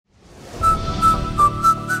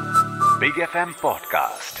Big FM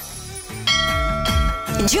podcast.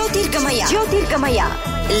 జ్యోతిర్గమయ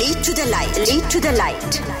lead to the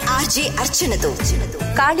light RJ అర్చనతో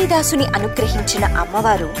కాళిదాసుని అనుగ్రహించిన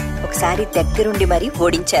అమ్మవారు ఒకసారి దగ్గరుండి మరీ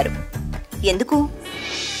ఓడించారు. ఎందుకు?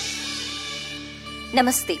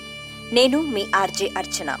 నమస్తే, నేను మీ ఆర్జే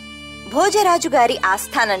అర్చన. భోజరాజు గారి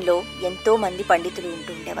ఆస్థానంలో ఎంతో మంది పండితులు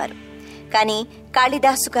ఉంటుండేవారు. కానీ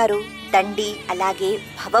కాళిదాసు గారు, దండి, అలాగే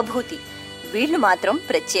భవభూతి వీళ్ళు మాత్రం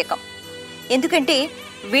ప్రత్యేకం. ఎందుకంటే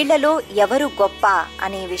వీళ్లలో ఎవరు గొప్ప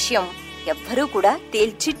అనే విషయం ఎవ్వరూ కూడా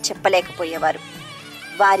తేల్చి చెప్పలేకపోయేవారు.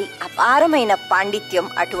 వారి అపారమైన పాండిత్యం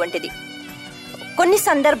అటువంటిది. కొన్ని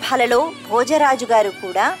సందర్భాలలో భోజరాజు గారు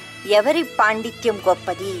కూడా ఎవరి పాండిత్యం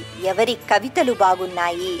గొప్పది, ఎవరి కవితలు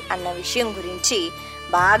బాగున్నాయి అన్న విషయం గురించి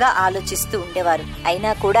బాగా ఆలోచిస్తూ ఉండేవారు.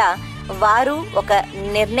 అయినా కూడా వారు ఒక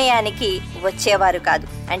నిర్ణయానికి వచ్చేవారు కాదు.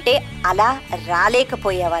 అంటే అలా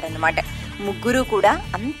రాలేకపోయేవారన్నమాట. ముగ్గురు కూడా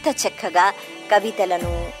అంత చక్కగా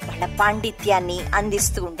కవితలను, వాళ్ళ పాండిత్యాన్ని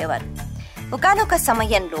అందిస్తూ ఉండేవారు. ఒకానొక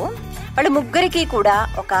సమయంలో వాళ్ళ ముగ్గురికి కూడా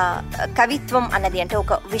ఒక కవిత్వం అన్నది, అంటే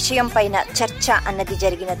ఒక విషయం పైన చర్చ అన్నది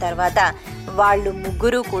జరిగిన తర్వాత వాళ్ళు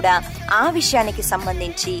ముగ్గురు కూడా ఆ విషయానికి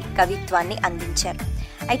సంబంధించి కవిత్వాన్ని అందించారు.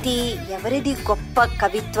 అయితే ఎవరిది గొప్ప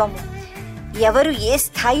కవిత్వం, ఎవరు ఏ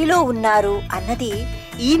స్థాయిలో ఉన్నారు అన్నది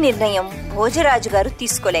ఈ నిర్ణయం భోజరాజు గారు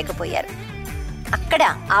తీసుకోలేకపోయారు. అక్కడ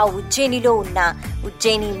ఆ ఉజ్జయినిలో ఉన్న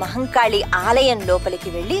ఉజ్జయిని మహంకాళి ఆలయం లోపలికి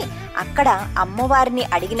వెళ్ళి అక్కడ అమ్మవారిని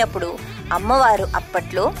అడిగినప్పుడు అమ్మవారు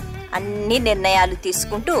అప్పట్లో అన్ని నిర్ణయాలు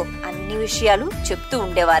తీసుకుంటూ అన్ని విషయాలు చెప్తూ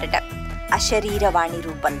ఉండేవారట అశరీరవాణి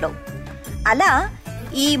రూపంలో. అలా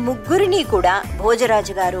ఈ ముగ్గురిని కూడా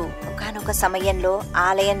భోజరాజు గారు ఒకానొక సమయంలో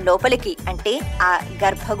ఆలయం లోపలికి, అంటే ఆ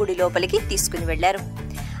గర్భగుడి లోపలికి తీసుకుని వెళ్ళారు.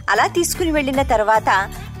 అలా తీసుకుని వెళ్ళిన తర్వాత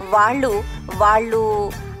వాళ్ళు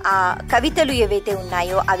ఆ కవితలు ఏవైతే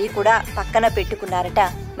ఉన్నాయో అవి కూడా పక్కన పెట్టుకున్నారట.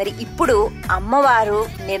 మరి ఇప్పుడు అమ్మవారు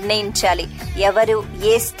నిర్ణయించాలి ఎవరు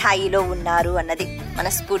ఏ స్థాయిలో ఉన్నారు అన్నది.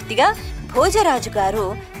 మనస్ఫూర్తిగా భోజరాజు గారు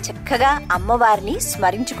చక్కగా అమ్మవారిని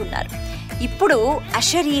స్మరించుకున్నారు. ఇప్పుడు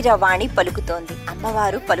అశరీరవాణి పలుకుతోంది,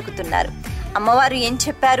 అమ్మవారు పలుకుతున్నారు. అమ్మవారు ఏం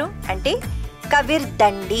చెప్పారు అంటే కవిర్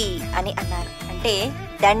దండి అని అన్నారు. అంటే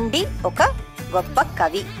దండి ఒక గొప్ప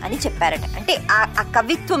కవి అని చెప్పారట. అంటే ఆ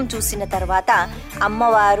కవిత్వం చూసిన తర్వాత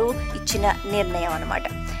అమ్మవారు ఇచ్చిన నిర్ణయం అన్నమాట.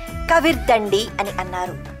 కవిర్ దండి అని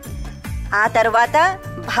అన్నారు. ఆ తర్వాత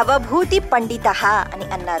భవభూతి పండితః అని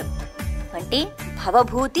అన్నారు. అంటే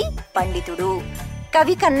భవభూతి పండితుడు,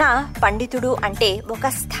 కవి కన్నా పండితుడు అంటే ఒక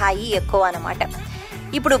స్థాయి ఎక్కువ అన్నమాట.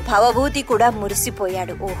 ఇప్పుడు భవభూతి కూడా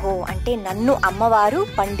మురిసిపోయాడు. ఓహో, అంటే నన్ను అమ్మవారు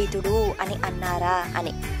పండితుడు అని అన్నారా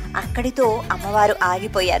అని. అక్కడితో అమ్మవారు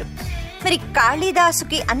ఆగిపోయారు. మరి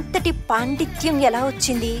కాళిదాసుకి అంతటి పాండిత్యం ఎలా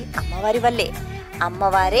వచ్చింది? అమ్మవారి వల్లే.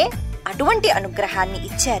 అమ్మవారే అటువంటి అనుగ్రహాన్ని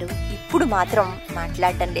ఇచ్చారు. ఇప్పుడు మాత్రం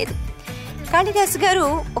మాట్లాడటం లేదు. కాళిదాసు గారు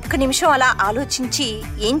ఒక్క నిమిషం అలా ఆలోచించి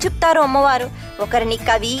ఏం చెప్తారో అమ్మవారు. ఒకరిని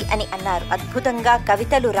కవి అని అన్నారు. అద్భుతంగా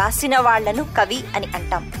కవితలు రాసిన వాళ్లను కవి అని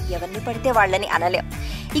అంటాం, ఎవరిని పడితే వాళ్ళని అనలేం.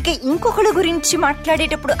 ఇక ఇంకొకళ్ళ గురించి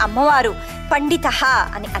మాట్లాడేటప్పుడు అమ్మవారు పండితః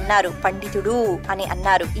అని అన్నారు, పండితుడు అని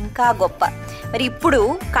అన్నారు, ఇంకా గొప్ప. మరి ఇప్పుడు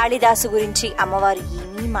కాళిదాసు గురించి అమ్మవారు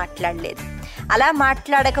ఏమీ మాట్లాడలేదు. అలా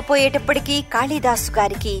మాట్లాడకపోయేటప్పటికీ కాళిదాసు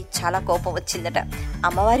గారికి చాలా కోపం వచ్చిందట.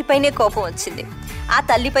 అమ్మవారిపైనే కోపం వచ్చింది, ఆ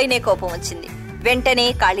తల్లిపైనే కోపం వచ్చింది. వెంటనే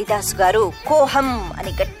కాళిదాసు గారు కోహం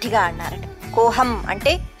అని గట్టిగా అన్నారట. కోహం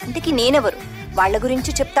అంటే ఇంతకీ నేనెవరు? వాళ్ళ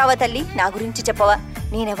గురించి చెప్తావా తల్లి, నా గురించి చెప్పవా,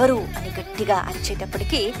 నేనెవరు అని గట్టిగా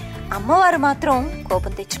అరిచేటప్పటికీ అమ్మవారు మాత్రం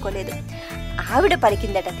కోపం తెచ్చుకోలేదు. ఆవిడ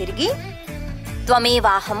పలికిందట తిరిగి,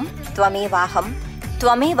 త్వమేవాహం త్వమేవాహం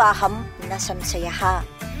త్వమేవాహం న సంశయః.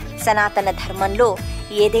 సనాతన ధర్మంలో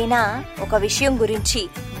ఏదైనా ఒక విషయం గురించి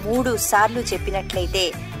 3 సార్లు చెప్పినట్లయితే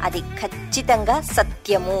అది ఖచ్చితంగా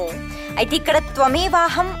సత్యము. అయితే ఇక్కడ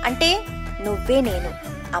త్వమేవాహం అంటే నువ్వే నేను.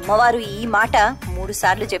 అమ్మవారు ఈ మాట 3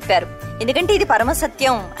 సార్లు చెప్పారు. ఎందుకంటే ఇది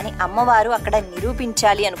పరమసత్యం అని అమ్మవారు అక్కడ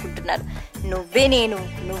నిరూపించాలి అనుకుంటున్నారు. నువ్వే నేను,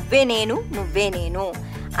 నువ్వే నేను, నువ్వే నేను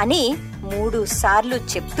అని 3 సార్లు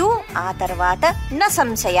చెప్తూ ఆ తర్వాత న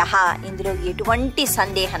సంశయః, ఇందులో ఎటువంటి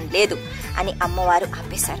సందేహం లేదు అని అమ్మవారు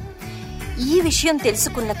ఆపేశారు. ఈ విషయం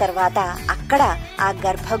తెలుసుకున్న తర్వాత అక్కడ ఆ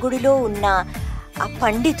గర్భగుడిలో ఉన్న ఆ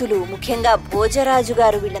పండితులు, ముఖ్యంగా భోజరాజు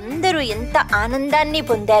గారు, వీళ్ళందరూ ఎంత ఆనందాన్ని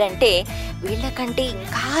పొందారంటే వీళ్ళకంటే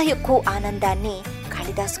ఇంకా ఎక్కువ ఆనందాన్ని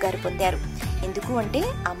కాళిదాసు గారు పొందారు. ఎందుకు అంటే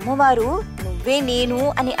అమ్మవారు నువ్వే నేను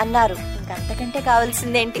అని అన్నారు. ఇంకంతకంటే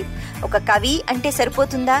కావాల్సిందేంటి? ఒక కవి అంటే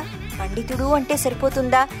సరిపోతుందా? పండితుడు అంటే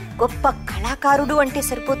సరిపోతుందా? గొప్ప కళాకారుడు అంటే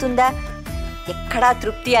సరిపోతుందా? ఎక్కడా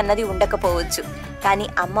తృప్తి అన్నది ఉండకపోవచ్చు. కానీ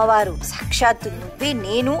అమ్మవారు సాక్షాత్తు నువ్వే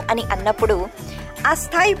నేను అని అన్నప్పుడు ఆ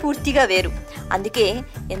స్థాయి పూర్తిగా వేరు. అందుకే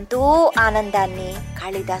ఎంతో ఆనందాన్ని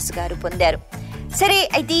కాళిదాసు గారు పొందారు. సరే,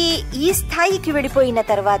 అయితే ఈ స్థాయికి వెళ్ళిపోయిన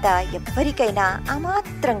తర్వాత ఎవరికైనా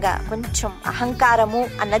అమాత్రంగా కొంచెం అహంకారము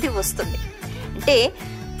అన్నది వస్తుంది. అంటే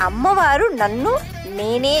అమ్మవారు నన్ను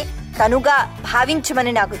నేనే తనుగా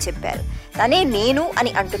భావించమని నాకు చెప్పారు, తనే నేను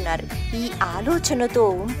అని అంటున్నారు. ఈ ఆలోచనతో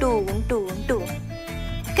ఉంటూ ఉంటూ ఉంటూ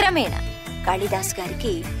క్రమేణా కాళిదాస్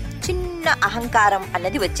గారికి చిన్న అహంకారం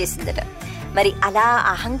అన్నది వచ్చేసిందట. మరి అలా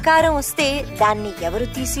అహంకారం వస్తే దాన్ని ఎవరు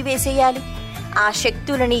తీసివేసేయాలి? ఆ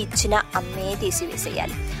శక్తులని ఇచ్చిన అమ్మే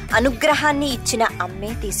తీసివేసేయాలి, అనుగ్రహాన్ని ఇచ్చిన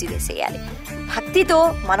అమ్మే తీసివేసేయాలి. భక్తితో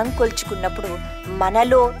మనం కొలుచుకున్నప్పుడు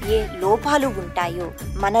మనలో ఏ లోపాలు ఉంటాయో,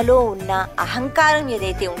 మనలో ఉన్న అహంకారం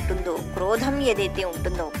ఏదైతే ఉంటుందో, క్రోధం ఏదైతే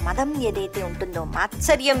ఉంటుందో, మదం ఏదైతే ఉంటుందో,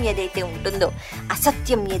 మాత్సర్యం ఏదైతే ఉంటుందో,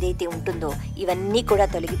 అసత్యం ఏదైతే ఉంటుందో, ఇవన్నీ కూడా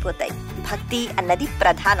తొలగిపోతాయి. భక్తి అన్నది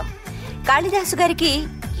ప్రధానం. కాళిదాసు గారికి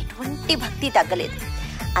ఎటువంటి భక్తి తగ్గలేదు.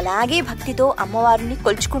 అలాగే భక్తితో అమ్మవారిని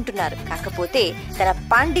కొలుచుకుంటున్నారు. కాకపోతే తన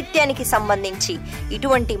పాండిత్యానికి సంబంధించి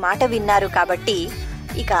ఇటువంటి మాట విన్నారు కాబట్టి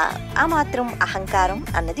ఇక ఆ మాత్రం అహంకారం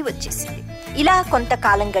అన్నది వచ్చేసింది. ఇలా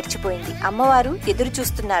కొంతకాలం గడిచిపోయింది. అమ్మవారు ఎదురు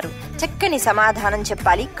చూస్తున్నారు, చక్కని సమాధానం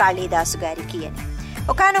చెప్పాలి కాళిదాసు గారికి అని.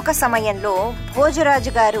 ఒకానొక సమయంలో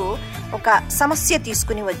భోజరాజు గారు ఒక సమస్య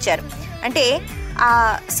తీసుకుని వచ్చారు. అంటే ఆ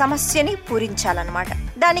సమస్యని పూరించాలన్నమాట.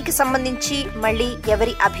 దానికి సంబంధించి మళ్ళీ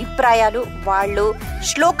ఎవరి అభిప్రాయాలు వాళ్ళు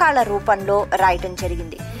శ్లోకాల రూపంలో రాయటం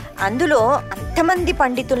జరిగింది. అందులో అంతమంది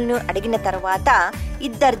పండితులను అడిగిన తర్వాత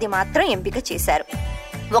ఇద్దరిది మాత్రం ఎంపిక చేశారు.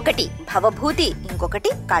 ఒకటి భవభూతి, ఇంకొకటి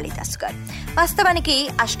కాళిదాసు గారు. వాస్తవానికి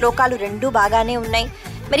ఆ శ్లోకాలు రెండూ బాగానే ఉన్నాయి.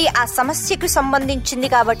 మరి ఆ సమస్యకు సంబంధించింది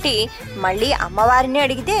కాబట్టి మళ్ళీ అమ్మవారిని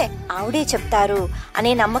అడిగితే ఆవిడే చెప్తారు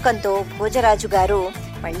అనే నమ్మకంతో భోజరాజు గారు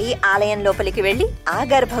మళ్ళీ ఆలయం లోపలికి వెళ్ళి ఆ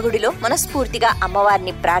గర్భగుడిలో మనస్ఫూర్తిగా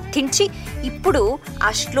అమ్మవారిని ప్రార్థించి, ఇప్పుడు ఆ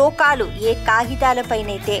శ్లోకాలు ఏ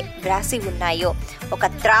కాగితాలపైనైతే వ్రాసి ఉన్నాయో ఒక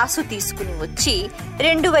త్రాసు తీసుకుని వచ్చి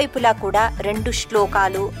రెండు వైపులా కూడా 2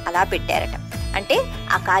 శ్లోకాలు అలా పెట్టారట. అంటే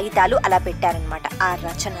ఆ కాగితాలు అలా పెట్టారనమాట. ఆ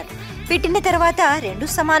రచనలు పెట్టిన తర్వాత 2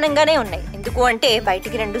 సమానంగానే ఉన్నాయి. ఎందుకు అంటే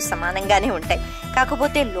బయటికి 2 సమానంగానే ఉంటాయి.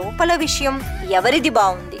 కాకపోతే లోపల విషయం ఎవరిది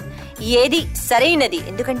బాగుంది, ఏది సరైనది,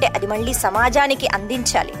 ఎందుకంటే అది మళ్ళీ సమాజానికి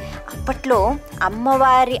అందించాలి. అప్పట్లో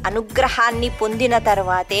అమ్మవారి అనుగ్రహాన్ని పొందిన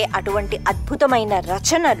తర్వాతే అటువంటి అద్భుతమైన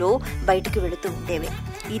రచనలు బయటికి వెళుతూ ఉండేవి.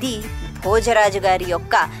 ఇది భోజరాజు గారి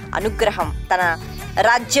యొక్క అనుగ్రహం, తన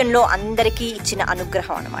రాజ్యంలో అందరికీ ఇచ్చిన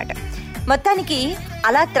అనుగ్రహం అన్నమాట. మొత్తానికి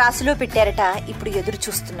అలా త్రాసులో పెట్టారట. ఇప్పుడు ఎదురు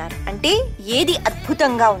చూస్తున్నారు. అంటే ఏది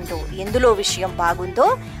అద్భుతంగా ఉందో, ఎందులో విషయం బాగుందో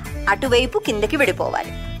అటువైపు కిందకి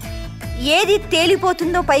వెళ్ళిపోవాలి. ఏది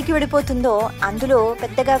తేలిపోతుందో, పైకి వెళ్ళిపోతుందో అందులో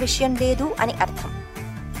పెద్దగా విషయం లేదు అని అర్థం.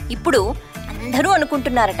 ఇప్పుడు అందరూ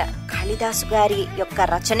అనుకుంటున్నారట కాళిదాసు గారి యొక్క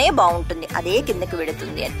రచనే బాగుంటుంది, అదే కిందకి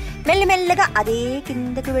వెళుతుంది అని. మెల్లమెల్లగా అదే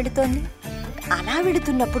కిందకి వెళుతోంది. అలా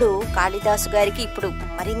వెళుతున్నప్పుడు కాళిదాసు గారికి ఇప్పుడు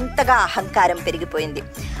మరింతగా అహంకారం పెరిగిపోయింది.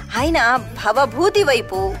 ఆయన భవభూతి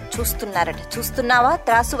వైపు చూస్తున్నారట. చూస్తున్నావా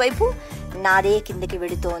త్రాసు వైపు, నాదే కిందకి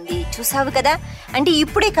వెళుతోంది, చూసావు కదా. అంటే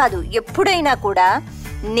ఇప్పుడే కాదు, ఎప్పుడైనా కూడా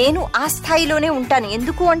నేను ఆ స్థాయిలోనే ఉంటాను.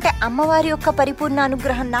 ఎందుకు అంటే అమ్మవారి యొక్క పరిపూర్ణ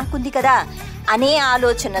అనుగ్రహం నాకుంది కదా అనే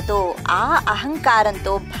ఆలోచనతో, ఆ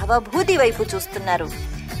అహంకారంతో భవభూతి వైపు చూస్తున్నారు.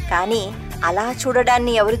 కానీ అలా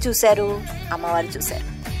చూడడాన్ని ఎవరు చూశారు? అమ్మవారు చూశారు.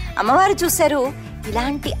 అమ్మవారు చూశారు,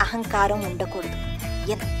 ఇలాంటి అహంకారం ఉండకూడదు.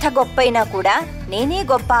 ఎంత గొప్పైనా కూడా నేనే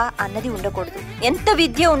గొప్ప అన్నది ఉండకూడదు. ఎంత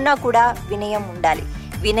విద్య ఉన్నా కూడా వినయం ఉండాలి.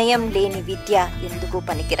 వినయం లేని విద్య ఎందుకు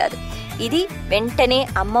పనికిరాదు. ఇది వెంటనే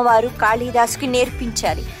అమ్మవారు కాళిదాసుకి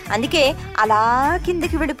నేర్పించాలి. అందుకే అలా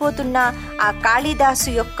కిందకి వెళ్ళిపోతున్న ఆ కాళిదాసు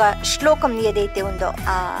యొక్క శ్లోకం ఏదైతే ఉందో,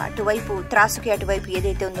 ఆ అటువైపు త్రాసుకి అటువైపు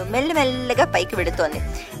ఏదైతే ఉందో మెల్లమెల్లగా పైకి వెళుతోంది.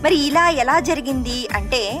 మరి ఇలా ఎలా జరిగింది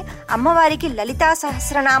అంటే, అమ్మవారికి లలితా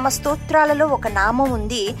సహస్రనామ స్తోత్రాలలో ఒక నామం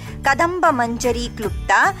ఉంది, కదంబ మంజరి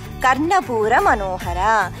క్లుప్త కర్ణపూర మనోహర.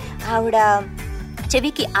 ఆవిడ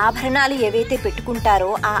చెవికి ఆభరణాలు ఏవైతే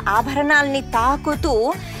పెట్టుకుంటారో ఆ ఆభరణాలని తాకుతూ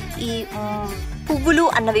ఈ పువ్వులు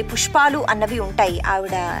అన్నవి, పుష్పాలు అన్నవి ఉంటాయి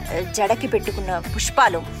ఆవిడ జడకి పెట్టుకున్న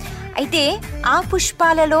పుష్పాలు. అయితే ఆ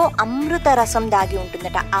పుష్పాలలో అమృత రసం దాగి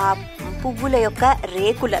ఉంటుందట, ఆ పువ్వుల యొక్క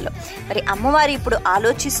రేకులలో. మరి అమ్మవారు ఇప్పుడు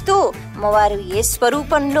ఆలోచిస్తూ, అమ్మవారు ఏ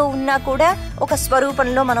స్వరూపంలో ఉన్నా కూడా ఒక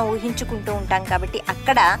స్వరూపంలో మనం ఊహించుకుంటూ ఉంటాం కాబట్టి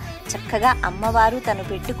అక్కడ చక్కగా అమ్మవారు తను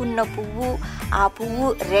పెట్టుకున్న పువ్వు, ఆ పువ్వు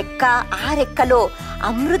రెక్క, ఆ రెక్కలో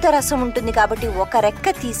అమృత రసం ఉంటుంది కాబట్టి ఒక రెక్క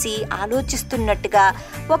తీసి ఆలోచిస్తున్నట్టుగా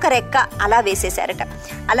ఒక రెక్క అలా వేసేశారట.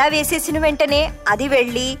 అలా వేసేసిన వెంటనే అది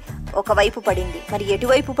వెళ్ళి ఒకవైపు పడింది. మరి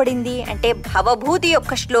ఎటువైపు పడింది అంటే భవభూతి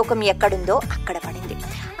యొక్క శ్లోకం ఎక్కడుందో అక్కడ పడింది.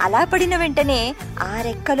 అలా పడిన వెంటనే ఆ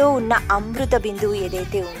రెక్కలో ఉన్న అమృత బిందువు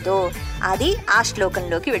ఏదైతే ఉందో అది ఆ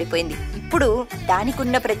శ్లోకంలోకి వెళ్ళిపోయింది. ఇప్పుడు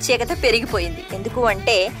దానికున్న ప్రత్యేకత పెరిగిపోయింది. ఎందుకు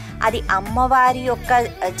అంటే అది అమ్మవారి యొక్క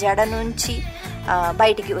జడ నుంచి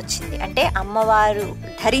బయటికి వచ్చింది. అంటే అమ్మవారు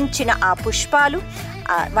ధరించిన ఆ పుష్పాలు,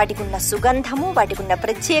 వాటికి ఉన్న సుగంధము, వాటికి ఉన్న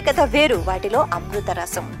ప్రత్యేకత వేరు. వాటిలో అమృత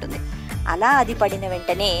రసం ఉంటుంది. అలా అది పడిన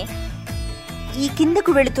వెంటనే ఈ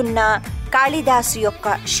కిందకు వెళుతున్న కాళిదాసు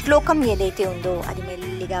యొక్క శ్లోకం ఏదైతే ఉందో అది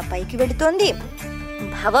మెల్లిగా పైకి వెళుతోంది.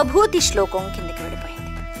 భవభూతి శ్లోకం కిందకి వెళ్ళిపోయింది.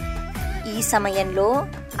 ఈ సమయంలో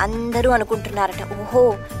అందరూ అనుకుంటున్నారట, ఓహో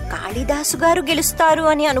కాళిదాసు గారు గెలుస్తారు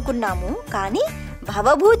అని అనుకున్నాము, కానీ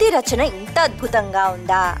భవభూతి రచన ఇంత అద్భుతంగా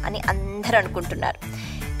ఉందా అని అందరూ అనుకుంటున్నారు.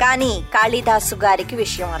 కానీ కాళిదాసు గారికి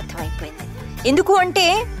విషయం అర్థమైపోయింది. ఎందుకు అంటే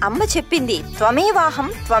అమ్మ చెప్పింది, త్వమేవాహం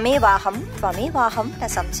త్వమేవాహం త్వమేవాహం నా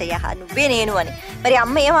సంశయ, నువ్వే నేను అని. మరి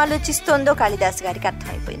అమ్మ ఏం ఆలోచిస్తోందో కాళిదాసు గారికి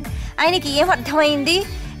అర్థమైపోయింది. ఆయనకి ఏం అర్థమైంది?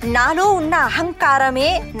 నాలో ఉన్న అహంకారమే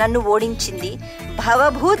నన్ను ఓడించింది,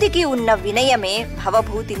 భవభూతికి ఉన్న వినయమే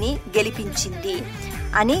భవభూతిని గెలిపించింది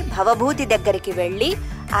అని భవభూతి దగ్గరికి వెళ్ళి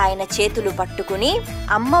ఆయన చేతులు పట్టుకుని,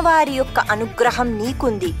 అమ్మవారి యొక్క అనుగ్రహం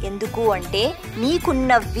నీకుంది, ఎందుకు అంటే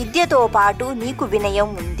నీకున్న విద్యతో పాటు నీకు వినయం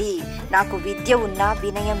ఉంది, నాకు విద్య ఉన్నా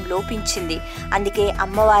వినయం లోపించింది, అందుకే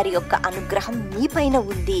అమ్మవారి యొక్క అనుగ్రహం నీపైన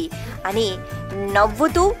ఉంది అని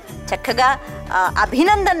నవ్వుతూ చక్కగా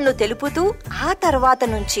అభినందనలు తెలుపుతూ, ఆ తర్వాత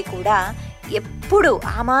నుంచి కూడా ఎప్పుడు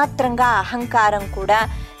ఆ మాత్రంగా అహంకారం కూడా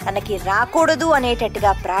తనకి రాకూడదు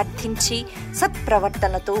అనేటట్టుగా ప్రార్థించి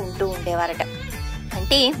సత్ప్రవర్తనతో ఉంటూ ఉండేవారట.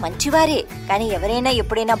 అంటే మంచివారే, కానీ ఎవరైనా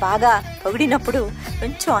ఎప్పుడైనా బాగా పొగిడినప్పుడు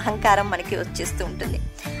కొంచెం అహంకారం మనకి వచ్చేస్తూ ఉంటుంది.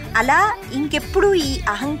 అలా ఇంకెప్పుడు ఈ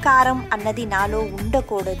అహంకారం అన్నది నాలో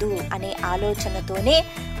ఉండకూడదు అనే ఆలోచనతోనే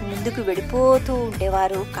ముందుకు వెళ్ళిపోతూ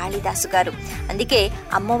ఉండేవారు కాళిదాసు గారు. అందుకే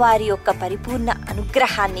అమ్మవారి యొక్క పరిపూర్ణ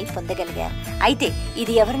అనుగ్రహాన్ని పొందగలిగారు. అయితే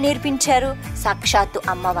ఇది ఎవరు నేర్పించారు? సాక్షాత్తు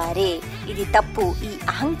అమ్మవారే. ఇది తప్పు. ఈ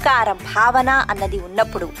అహంకార భావన అన్నది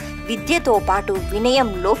ఉన్నప్పుడు, విద్యతో పాటు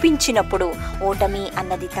వినయం లోపించినప్పుడు ఓటమి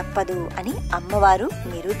అన్నది తప్పదు అని అమ్మవారు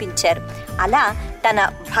నిరూపించారు. అలా తన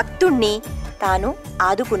భక్తుణ్ణి తాను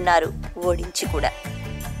ఆదుకున్నారు, ఓడించి కూడా.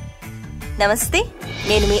 నమస్తే,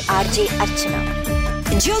 నేను మీ RJ Archana.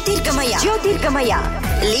 జ్యోతిర్గమయ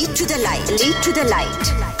lead to the light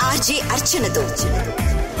RJ అర్చనతో.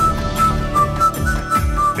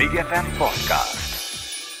 Big FM Podcast.